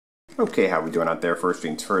Okay, how we doing out there? First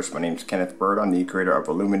things first, my name is Kenneth Bird. I'm the creator of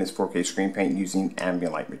a luminous 4K screen paint using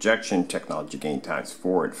ambient light projection, technology gain times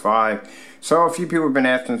 4 and 5. So a few people have been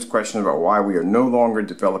asking us questions about why we are no longer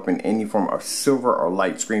developing any form of silver or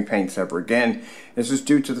light screen paints ever again. This is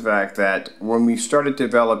due to the fact that when we started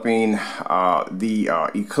developing the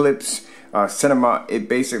Eclipse Cinema, it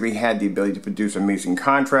basically had the ability to produce amazing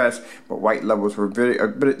contrast, but white levels were a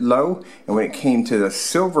bit low. And when it came to the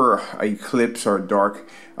silver Eclipse or dark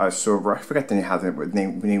silver, I forgot the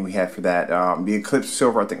name we had for that. The Eclipse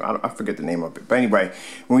Silver, I forget the name of it. But anyway,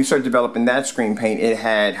 when we started developing that screen paint, it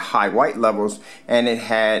had high white levels and it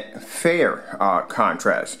had fair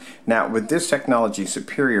contrast. Now, with this technology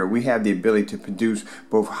superior, we have the ability to produce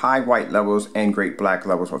both high white levels and great black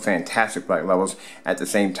levels, or fantastic black levels at the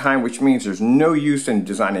same time, which means there's no use in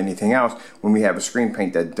designing anything else when we have a screen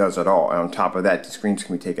paint that does it all. And on top of that, the screens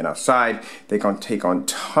can be taken outside. They can take on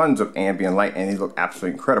tons of ambient light and they look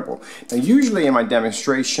absolutely incredible. Now, usually in my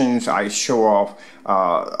demonstrations, I show off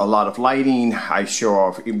a lot of lighting. I show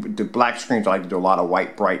off the black screens. I like to do a lot of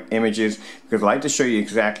white bright images because I like to show you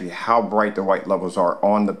exactly how bright the white levels are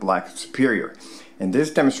on the black superior. And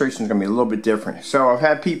this demonstration is going to be a little bit different. So I've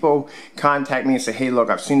had people contact me and say, hey,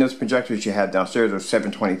 look, I've seen those projectors you have downstairs, those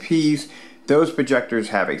 720p's. Those projectors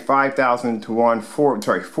have a 5,000 to 1,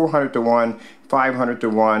 400 to 1, 500 to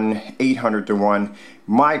 1, 800 to 1.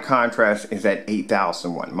 My contrast is at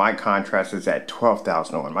 8,000 to 1. My contrast is at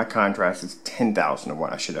 12,000 to 1. My contrast is 10,000 to 1.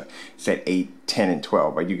 I should have said 8, 10, and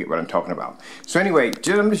 12, but you get what I'm talking about. So anyway,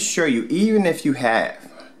 just let me show you, even if you have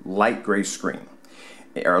light gray screen,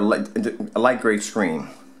 or a light gray screen,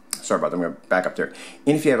 sorry about that, I'm going to back up there.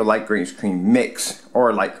 And if you have a light gray screen mix or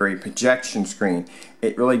a light gray projection screen,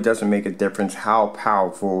 it really doesn't make a difference how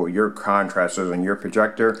powerful your contrast is on your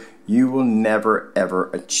projector. You will never ever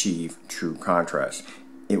achieve true contrast.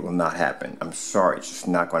 It will not happen. I'm sorry, it's just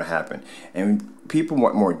not going to happen. And people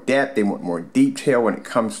want more depth, they want more detail when it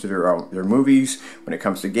comes to their movies, when it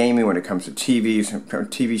comes to gaming, when it comes to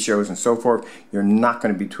TV shows and so forth. You're not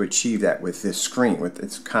going to be to achieve that with this screen. With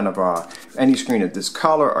it's kind of any screen of this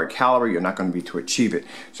color or caliber, you're not going to be to achieve it.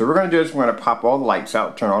 So we're going to do is we're going to pop all the lights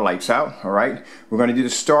out, turn our lights out, all right? We're going to do the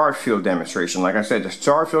star field demonstration. Like I said, the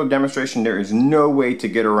star field demonstration, there is no way to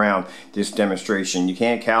get around this demonstration. You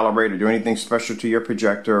can't calibrate or do anything special to your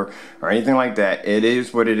projector or anything like that. It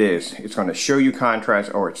is what it is. It's going to show you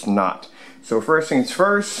contrast or it's not. So first things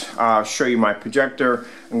first, I'll show you my projector.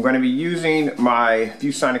 I'm going to be using my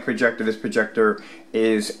VIEWSONIC projector. This projector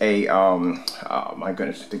is a, my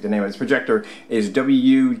goodness, I think the name of this projector is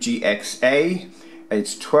WGXA.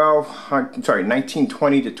 It's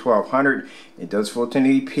 1920 to 1200. It does full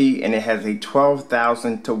 1080p and it has a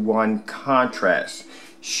 12,000 to 1 contrast,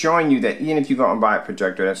 showing you that even if you go and buy a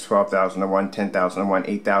projector that's 12,000 to 1, 10,000 to 1,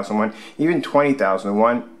 8,000 to 1, even 20,000 to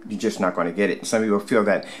 1, you're just not going to get it. Some people feel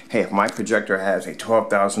that, hey, if my projector has a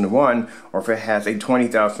 12,000 to 1 or if it has a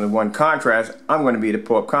 20,000 to 1 contrast, I'm going to be able to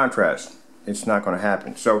pull up contrast. It's not going to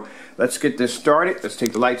happen. So let's get this started. Let's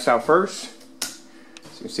take the lights out first.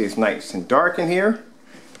 So you see it's nice and dark in here.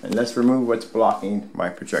 And let's remove what's blocking my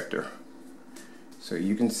projector, so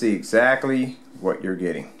you can see exactly what you're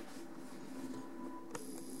getting.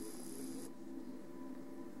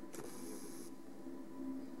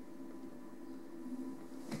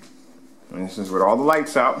 And this is with all the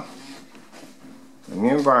lights out in the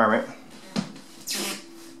environment.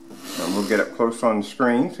 And we'll get up close on the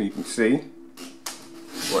screen so you can see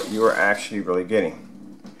what you are actually really getting.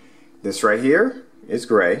 This right here is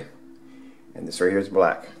gray, and this right here is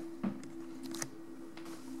black.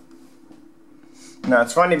 Now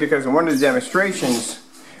it's funny because in one of the demonstrations,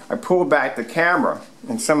 I pulled back the camera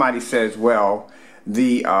and somebody says, well,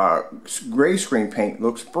 the gray screen paint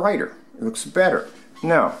looks brighter, it looks better.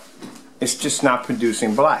 No. It's just not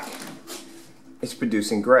producing black. It's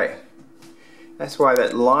producing gray. That's why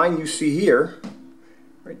that line you see here,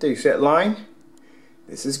 right there, you see that line?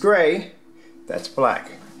 This is gray, that's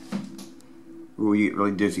black. Ooh, you get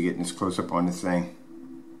really dizzy getting this close up on this thing.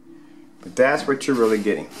 But that's what you're really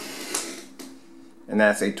getting. And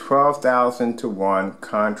that's a 12,000 to 1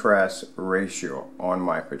 contrast ratio on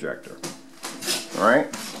my projector. All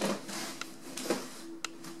right?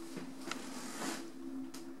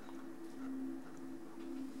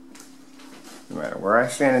 No matter where I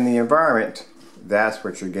stand in the environment, that's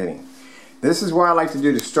what you're getting. This is why I like to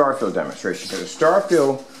do the star field demonstration, because the star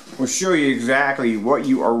field will show you exactly what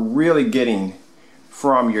you are really getting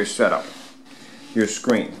from your setup, your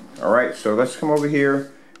screen. All right, so let's come over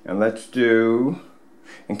here and let's do,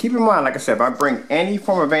 and keep in mind, like I said, if I bring any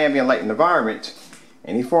form of ambient light in the environment,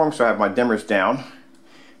 any form, so I have my dimmers down,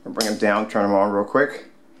 I'll bring them down, turn them on real quick.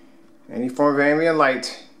 Any form of ambient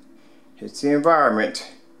light, hits the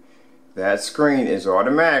environment, that screen is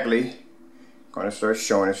automatically going to start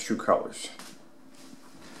showing its true colors.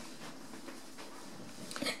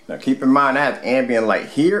 Now keep in mind I have ambient light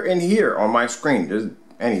here and here on my screen. There's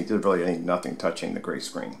really nothing touching the gray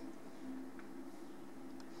screen.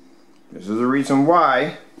 This is the reason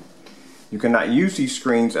why you cannot use these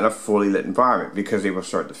screens in a fully lit environment, because they will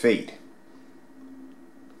start to fade.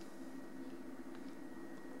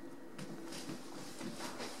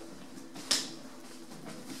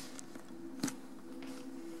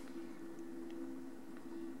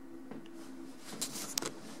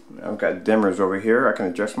 Now I've got dimmers over here. I can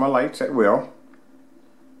adjust my lights at will.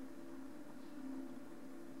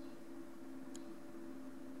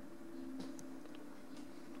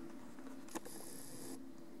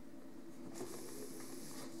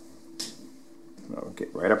 I'll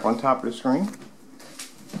get right up on top of the screen.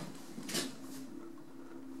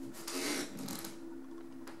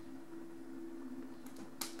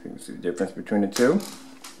 You can see the difference between the two.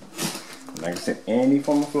 Like I said, any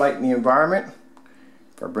form of light in the environment.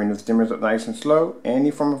 If I bring those dimmers up nice and slow,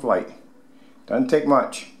 any form of light. Doesn't take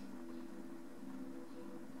much.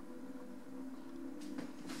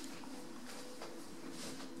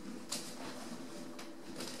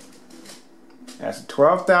 That's a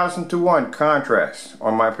 12,000:1 contrast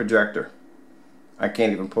on my projector. I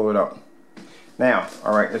can't even pull it up. Now,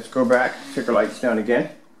 alright, let's go back, take our lights down again.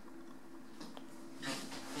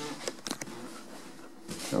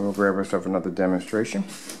 And we'll grab ourselves another demonstration.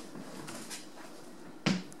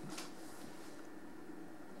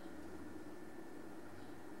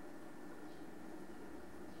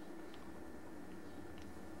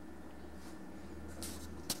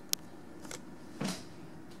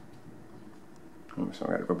 So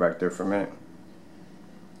I gotta go back there for a minute.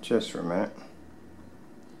 Just for a minute.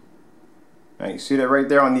 Now you see that right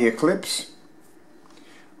there on the eclipse?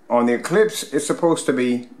 On the eclipse, it's supposed to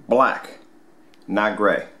be black, not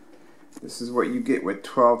gray. This is what you get with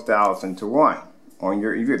 12,000:1.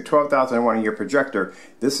 If you have 12,000:1 on your projector,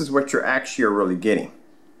 this is what you're actually really getting.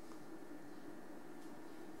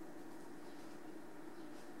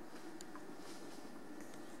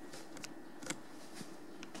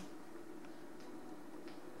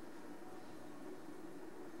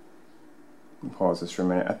 Pause this for a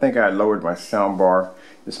minute. I think I lowered my sound bar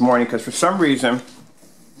this morning because for some reason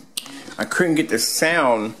I couldn't get the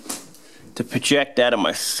sound to project out of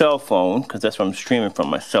my cell phone, because that's what I'm streaming from,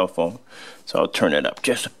 my cell phone. So I'll turn it up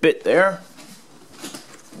just a bit there.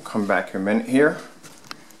 I'll come back in a minute here.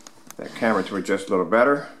 That camera to adjust a little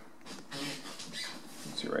better.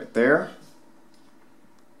 See right there.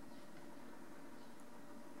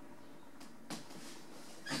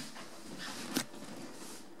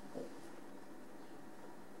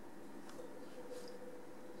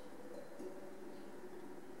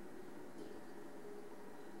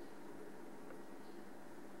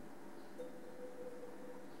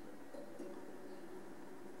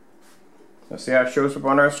 Now see how it shows up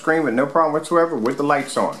on our screen with no problem whatsoever with the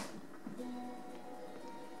lights on.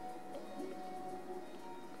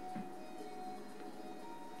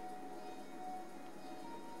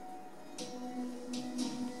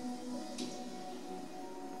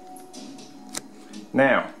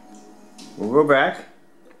 Now, we'll go back,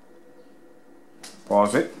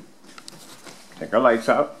 pause it, take our lights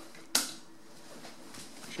out,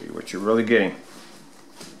 show you what you're really getting.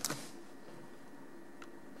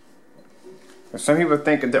 Some people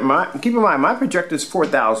think that keep in mind, my projector is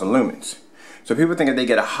 4,000 lumens. So people think if they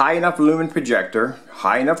get a high enough lumen projector,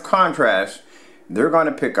 high enough contrast, they're going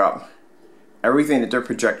to pick up everything that their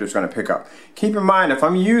projector is going to pick up. Keep in mind, if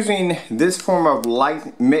I'm using this form of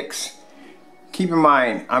light mix, keep in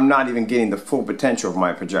mind, I'm not even getting the full potential of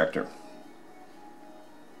my projector.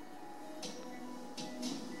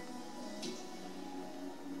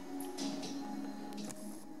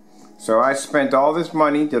 So I spent all this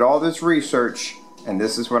money, did all this research, and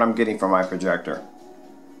this is what I'm getting from my projector.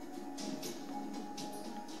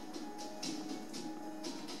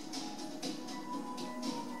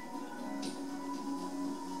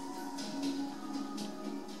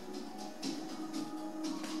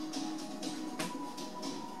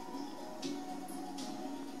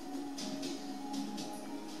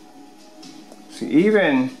 See,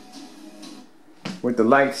 even with the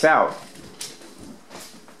lights out,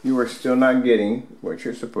 you are still not getting what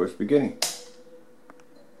you're supposed to be getting.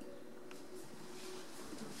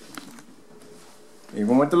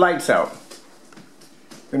 Even with the lights out,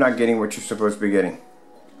 you're not getting what you're supposed to be getting.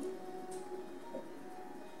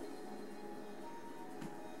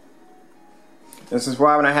 This is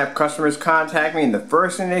why when I have customers contact me and the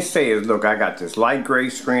first thing they say is, look, I got this light gray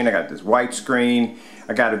screen, I got this white screen,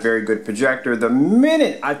 I got a very good projector. The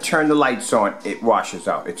minute I turn the lights on, it washes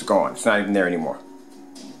out. It's gone. It's not even there anymore.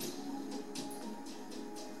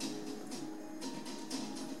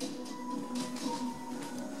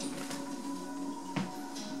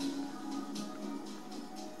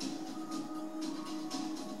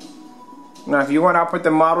 Now if you want, I'll put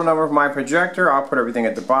the model number of my projector. I'll put everything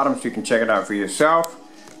at the bottom so you can check it out for yourself.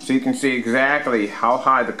 So you can see exactly how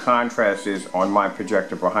high the contrast is on my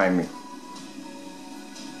projector behind me.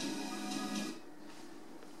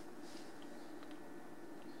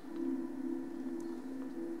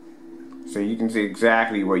 So you can see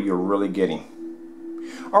exactly what you're really getting.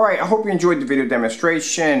 Alright, I hope you enjoyed the video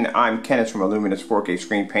demonstration. I'm Kenneth from Luminous 4K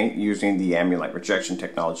Screen Paint using the ambient light projection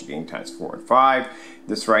technology gain times 4 and 5.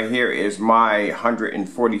 This right here is my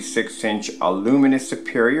 146-inch Luminous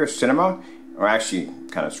Superior Cinema. Or actually,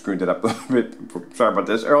 kind of screwed it up a little bit. Sorry about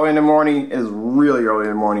this. Early in the morning. It is really early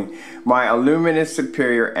in the morning. My Luminous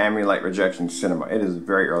Superior ambient light projection cinema. It is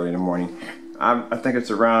very early in the morning. I think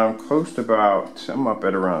it's around close to about, I'm up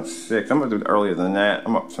at around 6. I'm up earlier than that.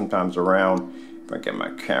 I'm up sometimes around, if I get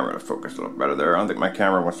my camera to focus a little better there. I don't think my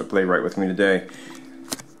camera wants to play right with me today.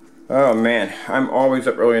 Oh man, I'm always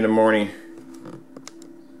up early in the morning.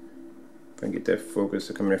 If I can get that focus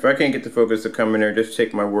to come in. If I can't get the focus to come in there, just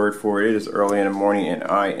take my word for it. It is early in the morning and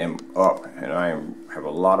I am up and have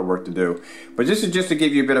a lot of work to do. But this is just to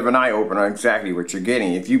give you a bit of an eye opener on exactly what you're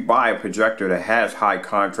getting. If you buy a projector that has high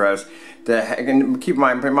contrast, and keep in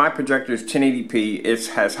mind, my projector is 1080p. It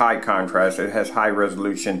has high contrast. It has high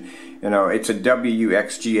resolution. You know, it's a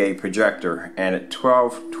WXGA projector, and at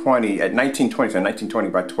 1220, at 1920, so 1920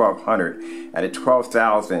 by 1200, at a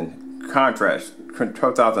 12,000 contrast,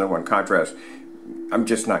 12,001 contrast, I'm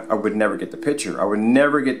just not. I would never get the picture. I would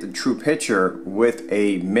never get the true picture with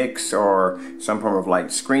a mix or some form of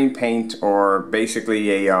like screen paint or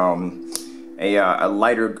basically a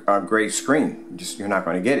lighter gray screen. You're not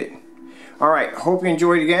going to get it. All right, hope you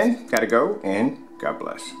enjoyed again. Gotta go, and God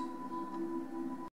bless.